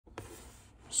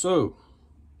So,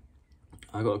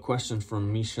 I got a question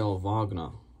from Michel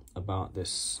Wagner about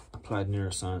this Applied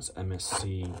Neuroscience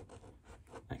MSc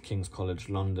at King's College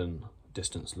London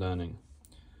distance learning.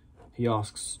 He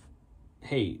asks,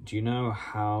 hey, do you know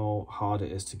how hard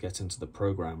it is to get into the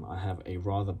program? I have a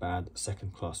rather bad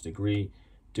second-class degree.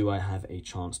 Do I have a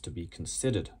chance to be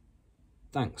considered?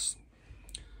 Thanks.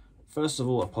 First of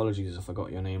all, apologies if I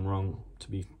got your name wrong. To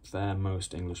be fair,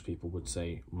 most English people would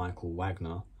say Michael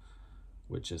Wagner,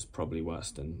 which is probably worse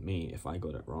than me if I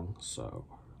got it wrong, so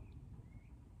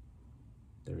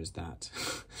there is that.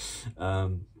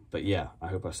 But yeah, I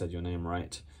hope I said your name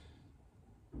right.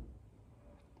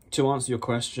 To answer your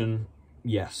question,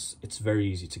 yes, it's very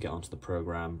easy to get onto the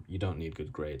program. You don't need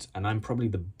good grades, and I'm probably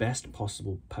the best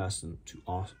possible person to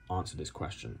answer this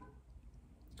question.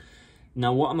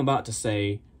 Now, what I'm about to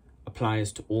say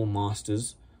applies to all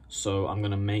masters, so I'm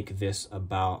going to make this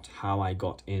about how I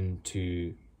got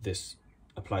into this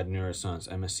Applied Neuroscience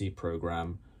MSc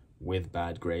program with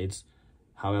bad grades.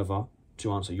 However,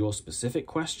 to answer your specific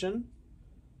question,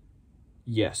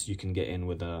 yes, you can get in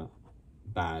with a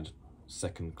bad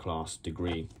second-class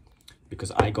degree,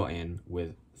 because I got in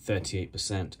with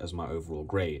 38% as my overall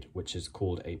grade, which is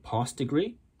called a pass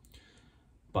degree.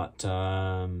 But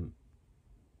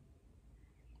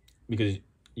because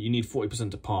you need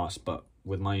 40% to pass, but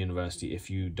with my university, if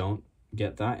you don't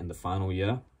get that in the final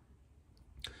year,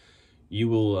 you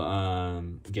will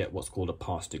get what's called a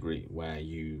pass degree, where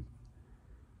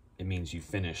it means you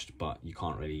finished, but you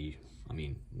can't really, I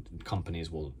mean, companies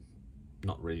will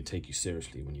not really take you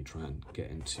seriously when you try and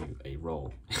get into a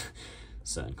role.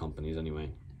 Certain companies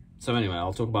anyway. So anyway,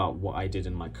 I'll talk about what I did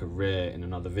in my career in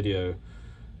another video,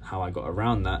 how I got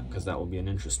around that, because that will be an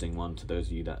interesting one to those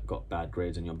of you that got bad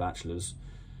grades in your bachelor's.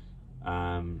 But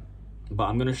I'm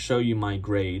going to show you my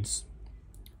grades.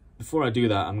 Before I do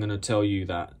that, I'm going to tell you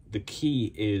that the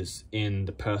key is in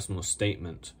the personal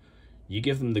statement. You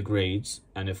give them the grades,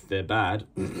 and if they're bad,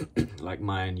 like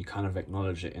mine, you kind of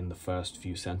acknowledge it in the first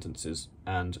few sentences.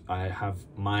 And I have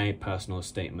my personal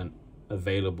statement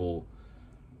available,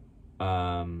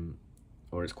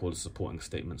 or it's called a supporting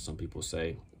statement, some people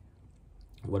say.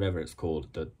 Whatever it's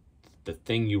called, the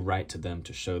thing you write to them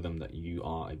to show them that you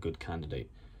are a good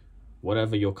candidate.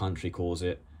 Whatever your country calls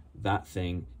it, that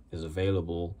thing is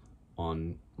available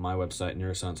on my website,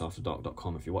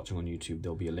 NeuroscienceAfterDark.com. If you're watching on YouTube,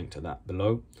 there'll be a link to that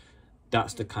below.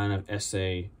 That's the kind of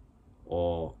essay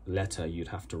or letter you'd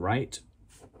have to write.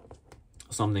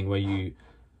 Something where you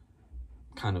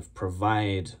kind of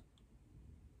provide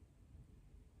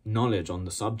knowledge on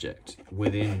the subject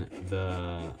within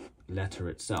the letter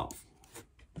itself.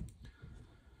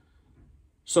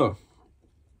 So,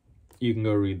 you can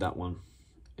go read that one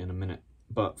in a minute.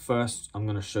 But first, I'm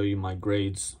going to show you my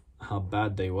grades, how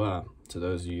bad they were, to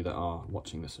those of you that are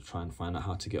watching this to try and find out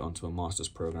how to get onto a master's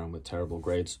program with terrible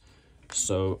grades.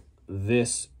 So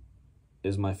this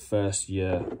is my first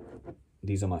year.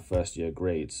 These are my first year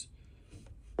grades.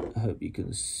 I hope you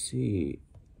can see.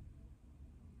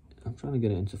 I'm trying to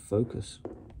get it into focus.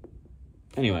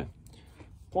 Anyway,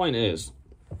 point is,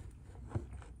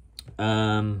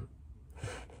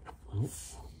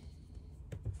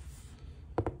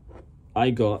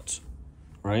 I got,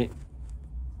 right?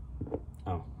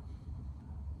 Oh.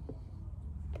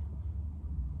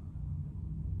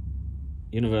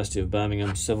 University of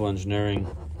Birmingham, civil engineering.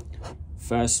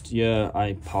 First year,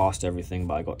 I passed everything,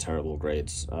 but I got terrible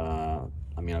grades. I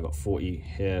mean, I got 40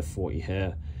 here, 40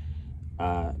 here.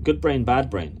 Good brain, bad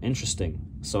brain. Interesting.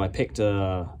 So I picked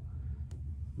a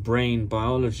brain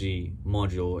biology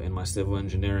module in my civil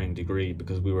engineering degree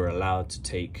because we were allowed to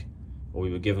take, or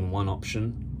we were given one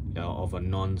option of a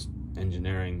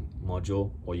non-engineering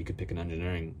module, or you could pick an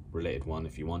engineering related one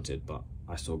if you wanted, but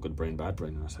I saw good brain, bad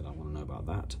brain, and I said I want to know about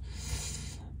that.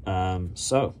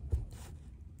 So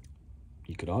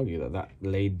you could argue that that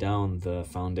laid down the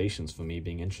foundations for me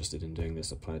being interested in doing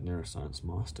this applied neuroscience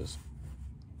masters.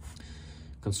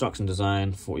 Construction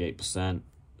design, 48%.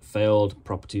 Failed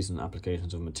properties and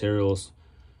applications of materials.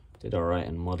 Did all right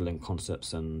in modeling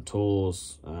concepts and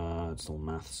tools. It's all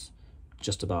maths.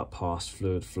 Just about passed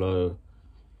fluid flow.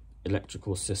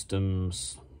 Electrical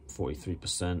systems,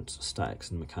 43%. Statics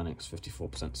and mechanics,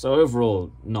 54%. So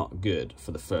overall, not good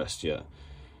for the first year.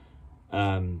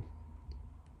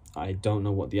 I don't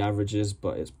know what the average is,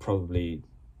 but it's probably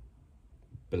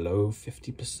below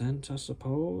 50%, I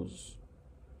suppose.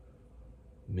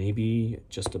 Maybe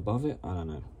just above it. I don't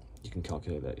know. You can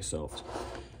calculate that yourself.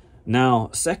 Now,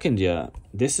 second year,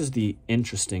 this is the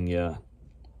interesting year,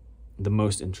 the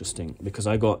most interesting, because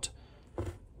I got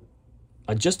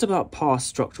I just about passed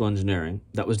structural engineering.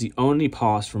 That was the only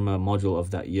pass from a module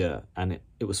of that year, and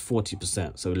it was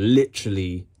 40%. So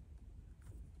literally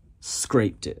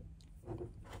scraped it.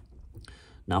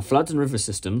 Now, floods and river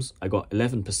systems, I got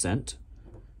 11%.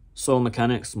 Soil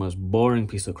mechanics, most boring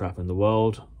piece of crap in the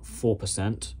world,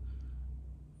 4%.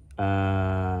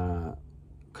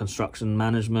 Construction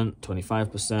management,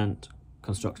 25%.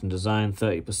 Construction design,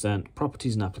 30%.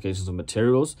 Properties and applications of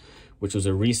materials, which was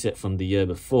a reset from the year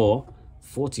before,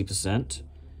 40%.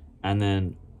 And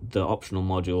then the optional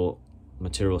module,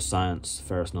 material science,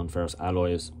 ferrous, non-ferrous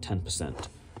alloys, 10%.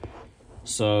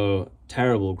 So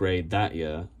terrible grade that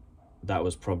year. That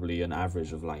was probably an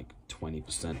average of like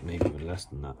 20%, maybe even less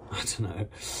than that. I don't know.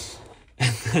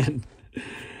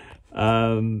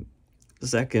 And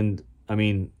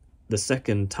then the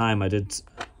second time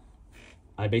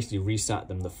I basically resat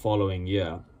them the following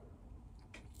year.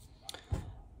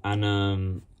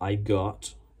 And I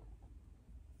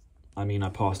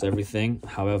passed everything.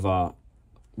 However,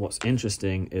 what's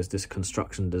interesting is this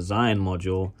construction design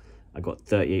module, I got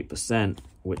 38%,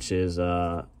 which is,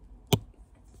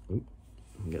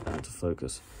 get that into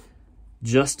focus,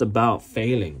 just about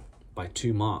failing by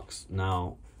 2 marks.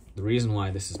 Now, the reason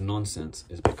why this is nonsense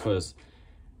is because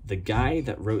the guy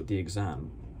that wrote the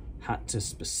exam had to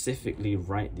specifically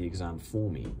write the exam for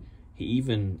me. He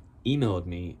even emailed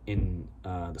me in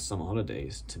the summer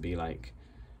holidays to be like,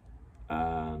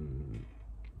 I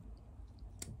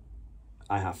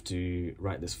have to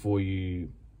write this for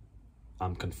you.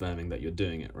 I'm confirming that you're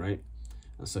doing it, right?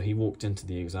 And so he walked into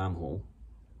the exam hall,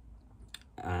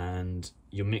 and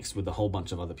you're mixed with a whole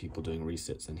bunch of other people doing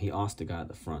resits, and he asked the guy at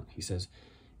the front, he says,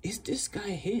 "Is this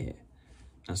guy here?"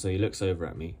 And so he looks over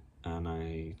at me, and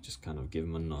I just kind of give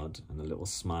him a nod and a little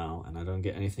smile, and I don't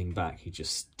get anything back. He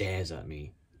just stares at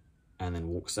me and then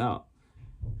walks out.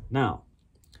 Now,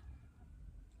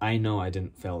 I know I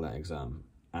didn't fail that exam.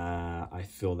 I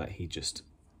feel that he just,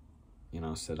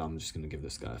 said, I'm just going to give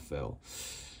this guy a fail.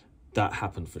 That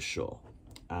happened for sure.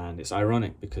 And it's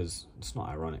ironic because, it's not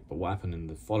ironic, but what happened in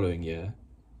the following year,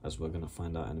 as we're going to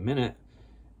find out in a minute,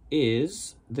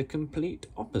 is the complete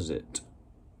opposite.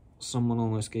 Someone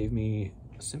almost gave me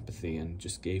sympathy and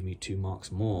just gave me 2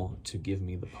 marks more to give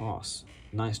me the pass.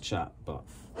 Nice chat, but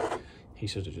he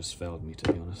should have just failed me,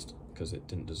 to be honest, because it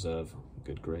didn't deserve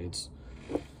good grades.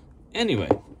 Anyway,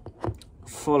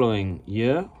 following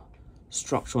year,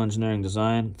 structural engineering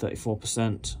design,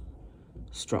 34%.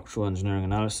 Structural engineering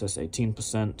analysis,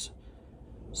 18%.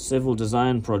 Civil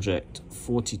design project,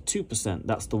 42%.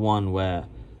 That's the one where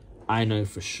I know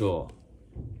for sure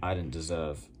I didn't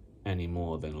deserve any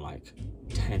more than like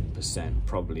 10%,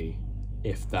 probably,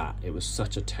 if that. It was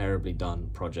such a terribly done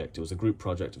project. It was a group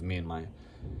project of me and my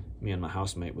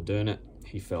housemate were doing it.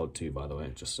 He failed too, by the way,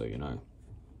 just so you know.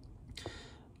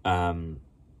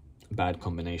 Bad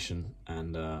combination,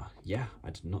 and yeah, I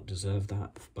did not deserve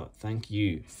that, but thank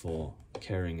you for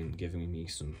caring and giving me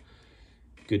some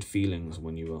good feelings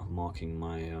when you were marking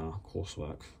my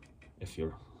coursework. If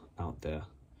you're out there,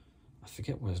 I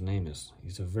forget what his name is.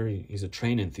 He's a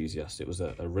train enthusiast. It was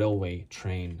a railway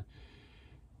train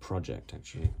project,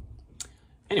 actually.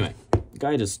 Anyway,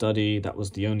 guided study, that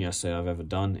was the only essay I've ever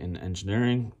done in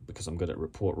engineering, because I'm good at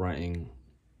report writing.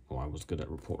 I was good at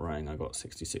report writing. I got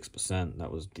 66%. That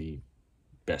was the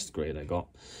best grade I got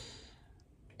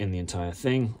in the entire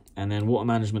thing. And then water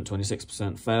management,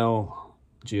 26% fail.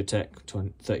 Geotech,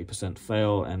 30%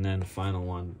 fail. And then final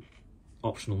one,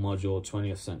 optional module,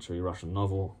 20th century Russian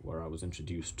novel, where I was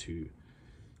introduced to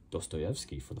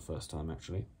Dostoevsky for the first time,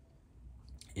 actually.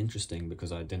 Interesting,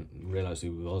 because I didn't realize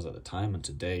who he was at the time, and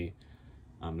today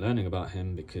I'm learning about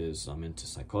him because I'm into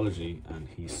psychology, and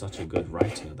he's such a good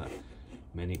writer that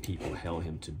many people hail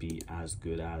him to be as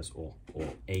good as or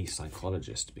a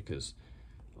psychologist because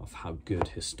of how good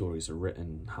his stories are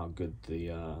written, how good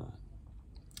the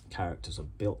characters are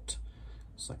built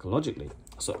psychologically.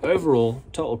 So overall,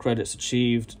 total credits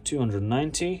achieved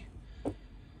 290.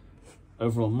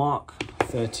 Overall mark,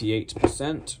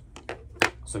 38%.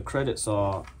 So credits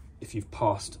are if you've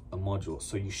passed a module.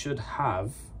 So you should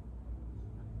have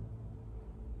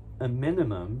a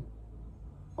minimum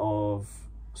of,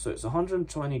 so it's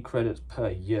 120 credits per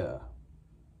year.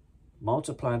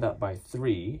 Multiply that by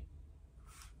 3,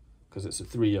 because it's a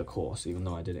 3-year course, even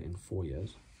though I did it in 4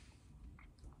 years.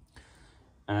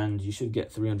 And you should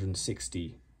get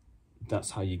 360.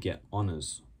 That's how you get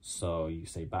honors. So you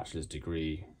say bachelor's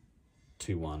degree,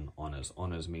 2-1 honors.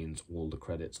 Honors means all the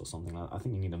credits or something like that. I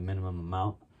think you need a minimum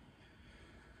amount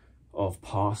of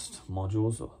passed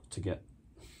modules to get,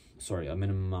 a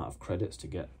minimum amount of credits to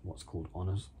get what's called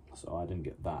honors. So I didn't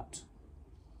get that.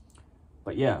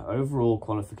 But yeah, overall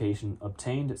qualification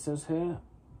obtained, it says here.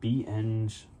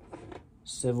 B.Eng,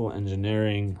 civil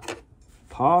engineering,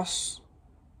 pass.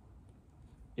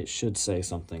 It should say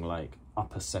something like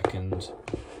upper second.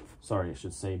 Sorry, it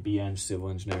should say B.Eng, civil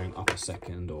engineering, upper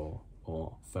second, or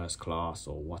first class,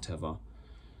 or whatever.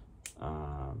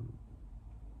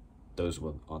 Those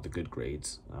are the good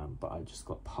grades, but I just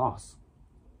got pass.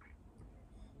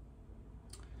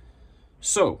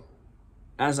 So,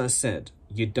 as I said,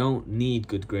 you don't need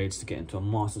good grades to get into a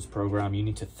master's program. You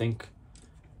need to think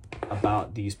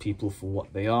about these people for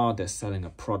what they are. They're selling a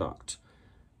product.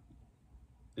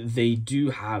 They do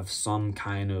have some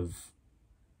kind of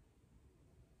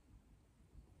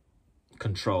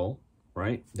control,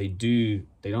 right? They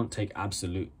don't take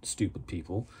absolute stupid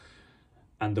people.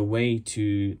 And the way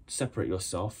to separate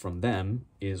yourself from them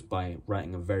is by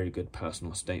writing a very good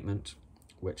personal statement,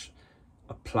 which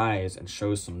applies and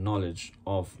shows some knowledge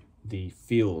of the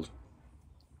field.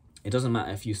 It doesn't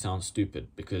matter if you sound stupid,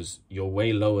 because you're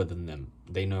way lower than them.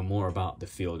 They know more about the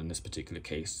field in this particular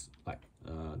case, like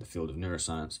the field of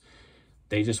neuroscience.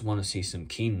 They just want to see some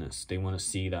keenness. They want to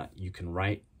see that you can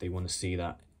write. They want to see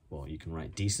that, well, you can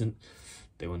write decent.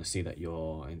 They want to see that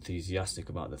you're enthusiastic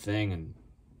about the thing, and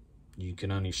you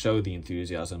can only show the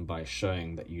enthusiasm by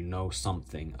showing that you know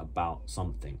something about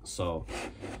something. So,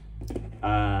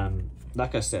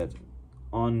 like I said,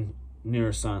 on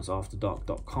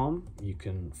NeuroscienceAfterDark.com, you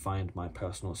can find my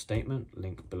personal statement,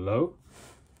 link below.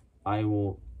 I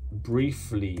will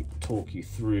briefly talk you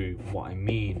through what I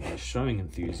mean by showing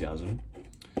enthusiasm.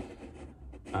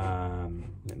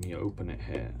 Let me open it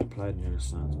here. Applied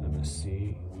Neuroscience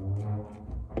MSc,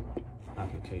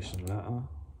 application letter.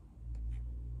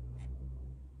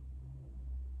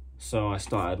 So I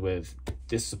started with,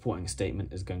 this supporting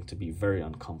statement is going to be very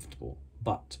uncomfortable,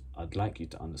 but I'd like you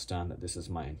to understand that this is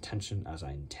my intention, as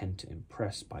I intend to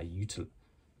impress by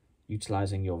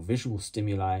utilizing your visual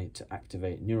stimuli to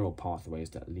activate neural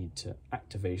pathways that lead to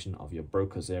activation of your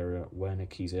Broca's area,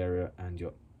 Wernicke's area, and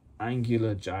your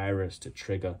angular gyrus to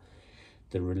trigger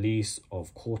the release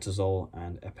of cortisol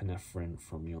and epinephrine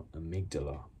from your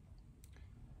amygdala.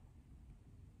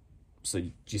 So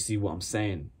do you see what I'm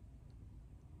saying?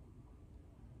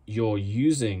 You're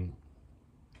using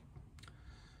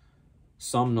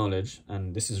some knowledge,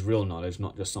 and this is real knowledge,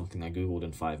 not just something I Googled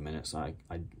in 5 minutes. I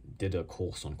did a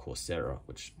course on Coursera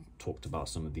which talked about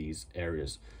some of these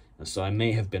areas. And so I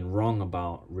may have been wrong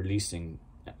about releasing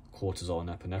cortisol and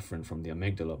epinephrine from the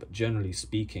amygdala, but generally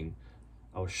speaking,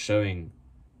 I was showing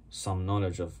some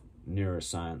knowledge of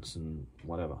neuroscience and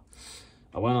whatever.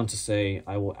 I went on to say,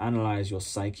 I will analyze your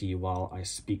psyche while I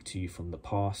speak to you from the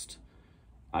past.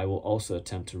 I will also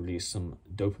attempt to release some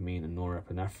dopamine and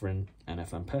norepinephrine, and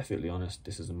if I'm perfectly honest,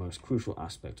 this is the most crucial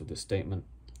aspect of this statement.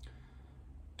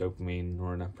 Dopamine,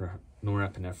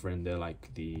 norepinephrine, they're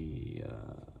like the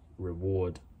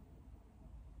reward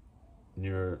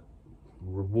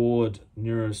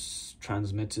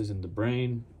neurotransmitters in the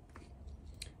brain.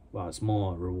 Well, it's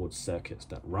more reward circuits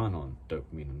that run on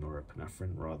dopamine and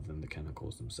norepinephrine rather than the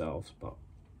chemicals themselves, but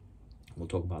we'll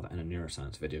talk about that in a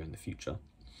neuroscience video in the future.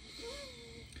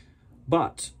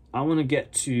 But I want to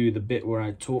get to the bit where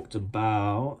I talked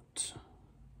about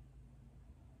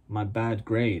my bad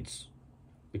grades,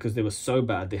 because they were so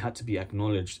bad they had to be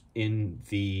acknowledged in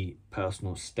the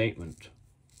personal statement.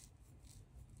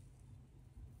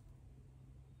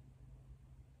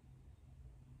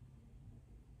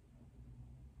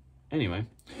 Anyway,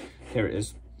 here it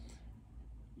is.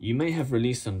 You may have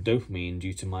released some dopamine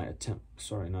due to my attempt.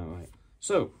 Sorry, no, right.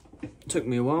 So, it took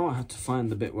me a while. I had to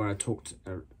find the bit where I talked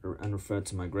and referred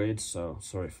to my grades. So,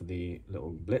 sorry for the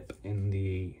little blip in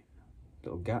the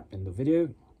little gap in the video.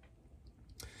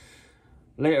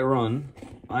 Later on,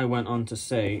 I went on to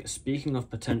say, speaking of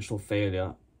potential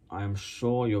failure, I am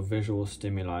sure your visual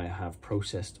stimuli have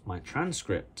processed my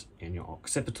transcript in your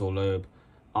occipital lobe.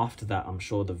 After that, I'm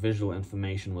sure the visual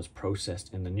information was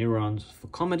processed in the neurons for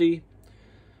comedy.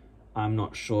 I'm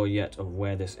not sure yet of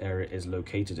where this area is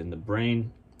located in the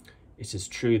brain. It is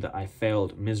true that I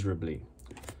failed miserably,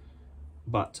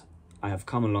 but I have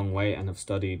come a long way and have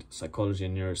studied psychology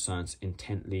and neuroscience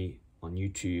intently on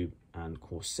YouTube and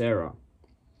Coursera.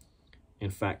 In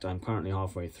fact, I'm currently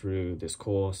halfway through this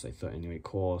course, a 13-week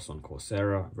course on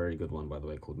Coursera, very good one, by the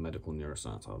way, called Medical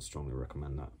Neuroscience. I would strongly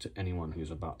recommend that to anyone who's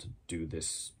about to do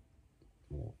this,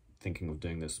 or thinking of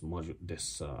doing this module,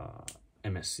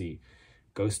 MSc.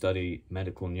 Go study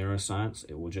Medical Neuroscience.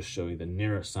 It will just show you the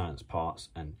neuroscience parts,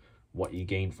 and what you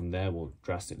gain from there will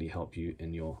drastically help you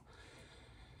in your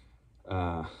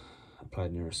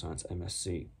Applied Neuroscience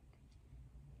MSc.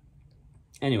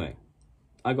 Anyway,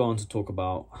 I go on to talk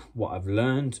about what I've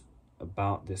learned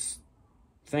about this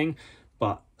thing,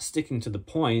 but sticking to the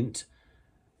point,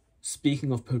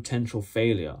 speaking of potential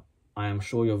failure, I am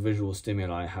sure your visual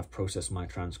stimuli have processed my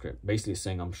transcript. Basically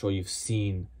saying, I'm sure you've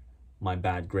seen my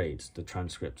bad grades. The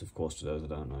transcript, of course, to those that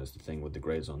don't know, is the thing with the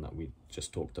grades on that we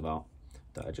just talked about,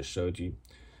 that I just showed you.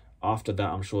 After that,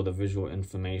 I'm sure the visual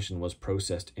information was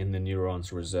processed in the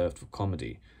neurons reserved for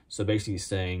comedy. So basically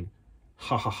saying,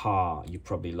 ha ha ha, you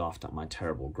probably laughed at my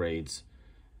terrible grades.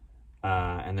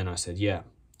 And then I said, yeah,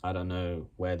 I don't know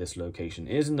where this location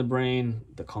is in the brain,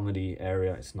 the comedy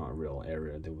area. It's not a real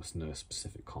area. There was no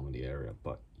specific comedy area,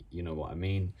 but you know what I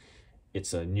mean.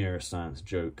 It's a neuroscience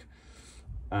joke.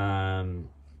 Then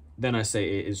I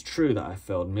say it is true that I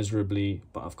failed miserably,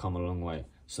 but I've come a long way.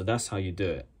 So that's how you do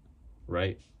it,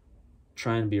 right?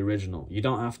 Try and be original. You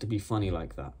don't have to be funny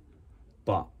like that,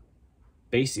 but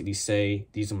basically say,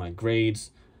 these are my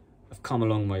grades. I've come a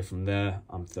long way from there.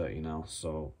 I'm 30 now,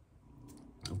 so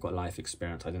I've got life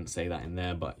experience. I didn't say that in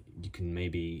there, but you can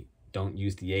maybe don't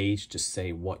use the age. Just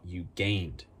say what you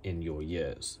gained in your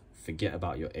years. Forget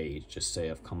about your age. Just say,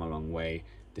 I've come a long way.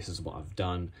 This is what I've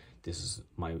done. This is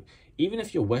my, even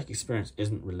if your work experience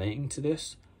isn't relating to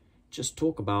this, just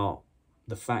talk about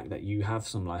the fact that you have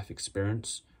some life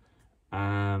experience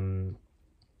in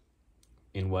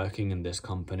working in this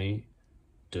company,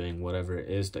 doing whatever it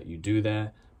is that you do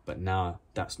there, but now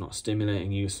that's not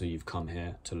stimulating you, so you've come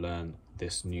here to learn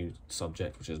this new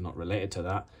subject which is not related to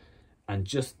that. And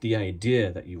just the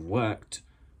idea that you've worked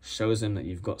shows them that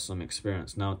you've got some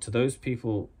experience. Now, to those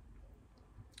people,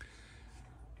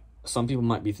 some people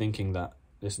might be thinking that,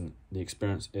 listen, the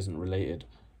experience isn't related.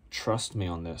 Trust me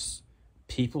on this.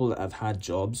 People that have had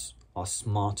jobs are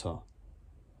smarter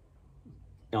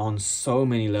on so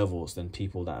many levels than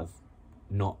people that have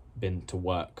not been to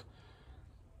work.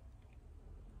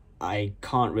 I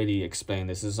can't really explain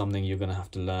this. This is something you're going to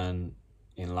have to learn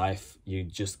in life. You're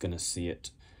just going to see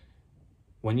it.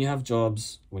 When you have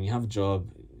jobs, when you have a job,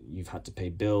 you've had to pay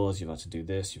bills, you've had to do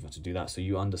this, you've had to do that. So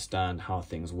you understand how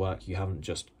things work. You haven't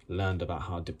just learned about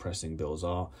how depressing bills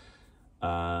are.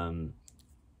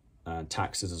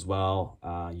 Taxes as well.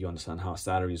 You understand how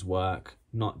salaries work,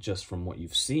 not just from what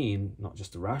you've seen, not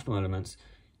just the rational elements.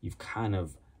 You've kind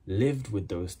of lived with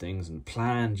those things and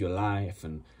planned your life,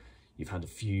 and you've had a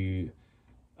few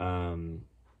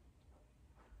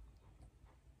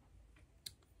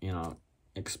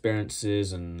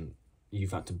experiences, and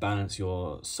you've had to balance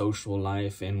your social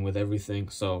life in with everything.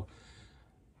 So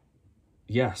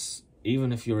yes,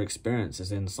 even if your experience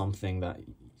is in something that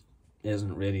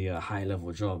isn't really a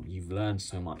high-level job, you've learned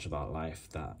so much about life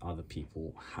that other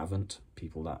people haven't.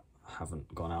 People that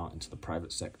haven't gone out into the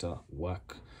private sector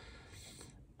work.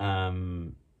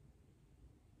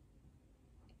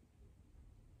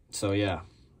 So yeah,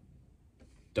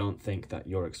 don't think that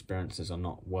your experiences are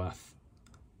not worth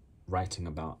writing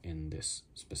about in this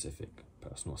specific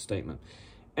personal statement.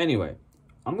 Anyway,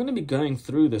 I'm going to be going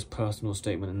through this personal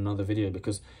statement in another video,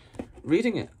 because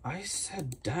reading it, I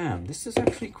said, damn, this is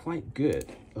actually quite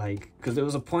good. Like, because there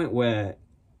was a point where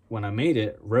when I made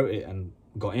it, wrote it, and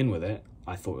got in with it,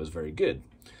 I thought it was very good.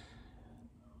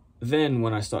 Then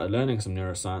when I started learning some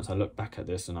neuroscience, I looked back at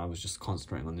this and I was just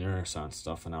concentrating on neuroscience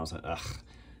stuff, and I was like, ugh,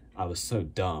 I was so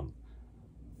dumb.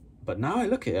 But now I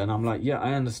look at it and I'm like, yeah,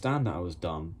 I understand that I was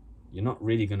dumb. You're not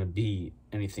really going to be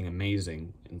anything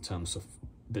amazing in terms of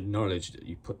the knowledge that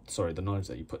you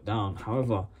put down.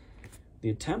 However, the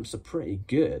attempts are pretty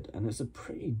good, and it's a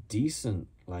pretty decent,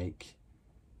 like,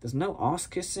 there's no ass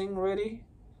kissing really.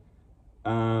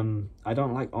 I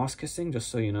don't like ass kissing, just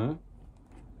so you know.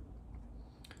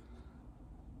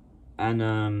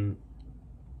 And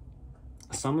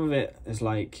some of it is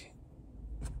like,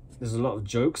 there's a lot of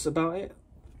jokes about it,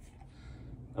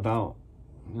 about,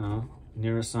 you know,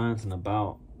 neuroscience, and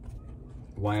about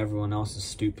why everyone else is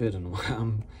stupid and why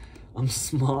I'm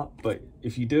smart. But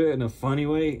if you do it in a funny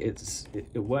way, it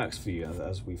works for you,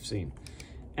 as we've seen.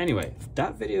 Anyway,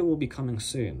 that video will be coming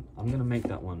soon. I'm gonna make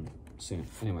that one soon.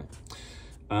 Anyway,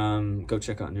 go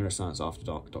check out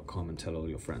NeuroscienceAfterDark.com and tell all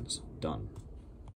your friends. Done.